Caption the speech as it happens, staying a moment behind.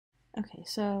Okay,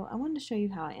 so I wanted to show you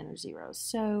how I enter zeros.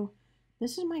 So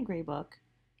this is my grade book,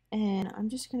 and I'm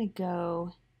just going to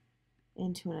go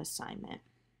into an assignment,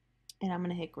 and I'm going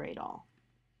to hit grade all.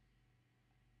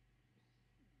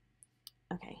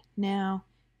 Okay, now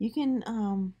you can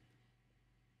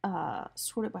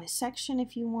sort it by section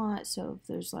if you want. So if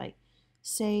there's like,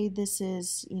 say this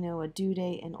is, a due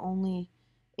date and only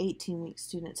 18-week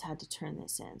students had to turn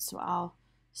this in. So I'll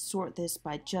sort this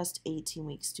by just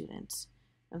 18-week students.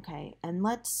 Okay, and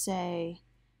let's say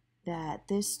that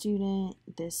this student,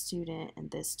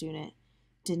 and this student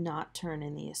did not turn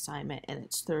in the assignment and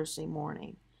it's Thursday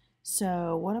morning.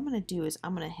 So what I'm going to do is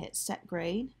I'm going to hit set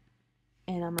grade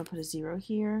and I'm going to put a 0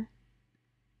 here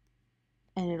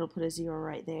and it'll put a 0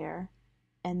 right there.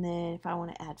 And then if I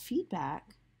want to add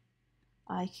feedback,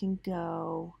 I can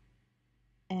go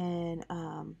and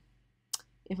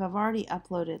if I've already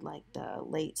uploaded like the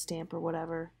late stamp or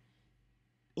whatever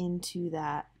into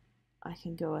that, I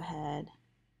can go ahead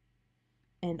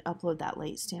and upload that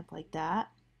late stamp like that,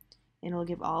 and it'll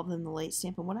give all of them the late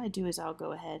stamp. And what I do is I'll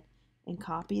go ahead and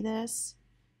copy this.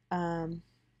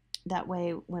 That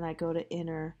way when I go to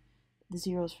enter the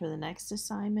zeros for the next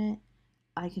assignment,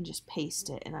 I can just paste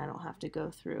it and I don't have to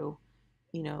go through,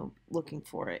 looking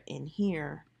for it in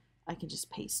here. I can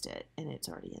just paste it and it's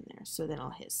already in there. So then I'll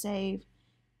hit save,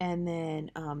 and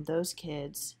then those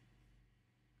kids,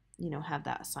 have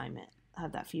that assignment,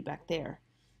 have that feedback there.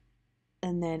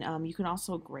 And then you can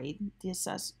also grade the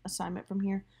assignment from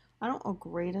here. I don't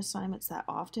grade assignments that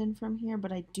often from here,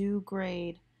 but I do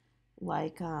grade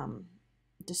like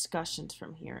discussions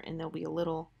from here. And there'll be a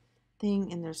little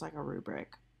thing and there's like a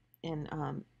rubric. And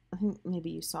I think maybe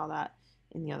you saw that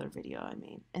in the other video I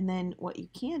made. And then what you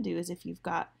can do is if you've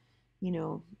got,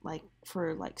 like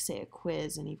for like say a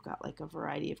quiz and you've got like a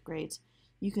variety of grades,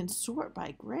 you can sort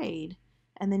by grade.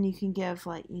 And then you can give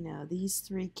like,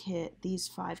 these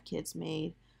 5 kids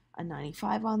made a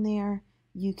 95 on there.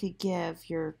 You could give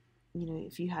your,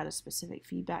 if you had a specific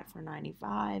feedback for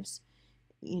 95s,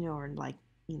 or like,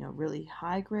 really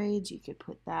high grades, you could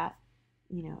put that,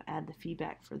 add the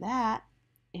feedback for that.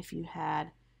 If you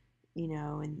had,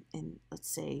 and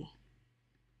let's say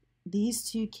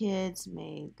these 2 kids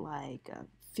made like a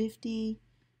 50,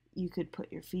 you could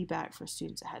put your feedback for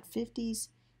students that had 50s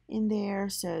in there.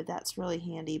 So that's really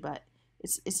handy, but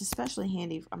it's especially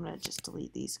handy. I'm going to just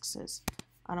delete these because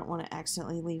I don't want to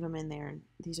accidentally leave them in there, and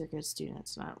these are good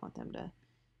students and I don't want them to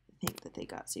think that they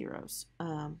got zeros.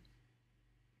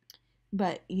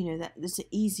 But that it's an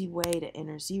easy way to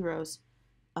enter zeros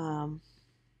on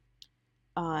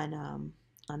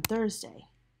Thursday.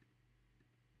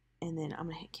 And then I'm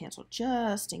going to hit cancel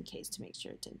just in case to make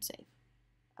sure it didn't save.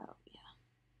 Oh yeah,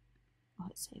 I'll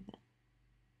hit save then.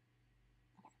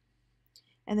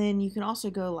 And then you can also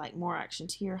go like more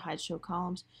actions here, hide show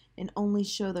columns, and only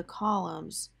show the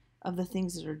columns of the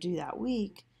things that are due that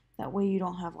week. That way you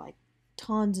don't have like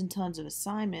tons and tons of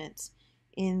assignments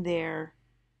in there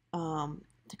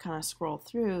to kind of scroll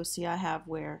through. See, I have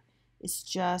where it's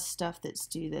just stuff that's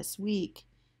due this week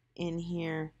in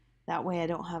here. That way I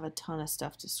don't have a ton of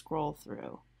stuff to scroll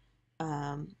through.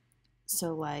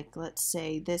 So like, let's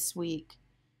say this week,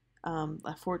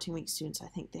 like 14-week students, I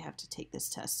think they have to take this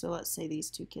test. So let's say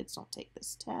these 2 kids don't take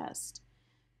this test.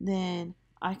 Then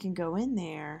I can go in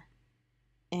there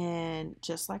and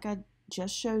just like I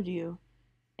just showed you,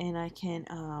 and I can,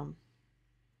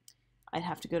 I'd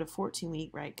have to go to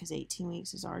 14-week, right? Because 18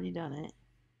 weeks has already done it.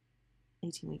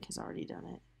 18-week has already done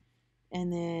it.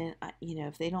 And then,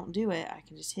 if they don't do it, I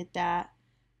can just hit that.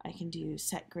 I can do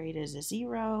set grade as a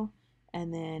 0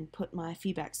 and then put my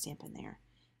feedback stamp in there.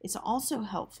 It's also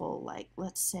helpful, like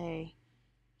let's say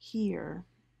here,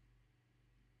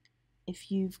 if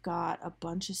you've got a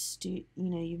bunch of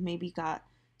you've maybe got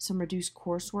some reduced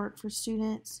coursework for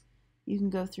students, you can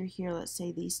go through here. Let's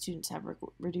say these students have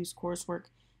reduced coursework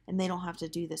and they don't have to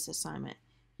do this assignment.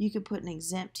 You could put an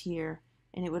exempt here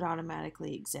and it would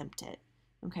automatically exempt it.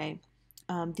 Okay,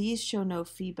 these show no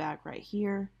feedback right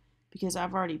here because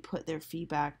I've already put their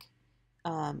feedback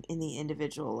in the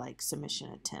individual like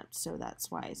submission attempt, so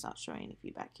that's why it's not showing any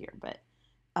feedback here. But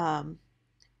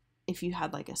if you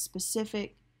had like a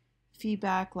specific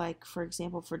feedback, like for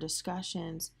example for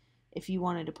discussions, if you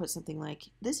wanted to put something like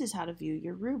this is how to view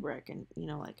your rubric, and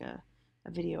like a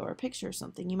video or a picture or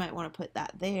something, you might want to put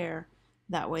that there.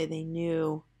 That way they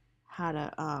knew how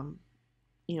to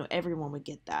everyone would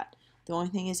get that. The only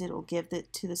thing is it'll give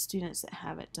it to the students that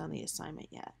haven't done the assignment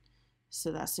yet.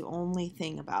 So that's the only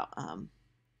thing about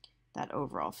that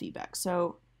overall feedback.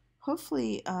 So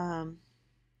hopefully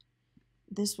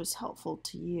this was helpful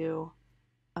to you,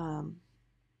 and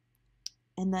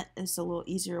that is a little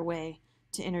easier way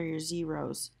to enter your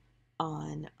zeros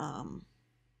on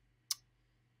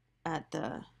at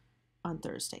the on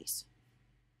Thursdays.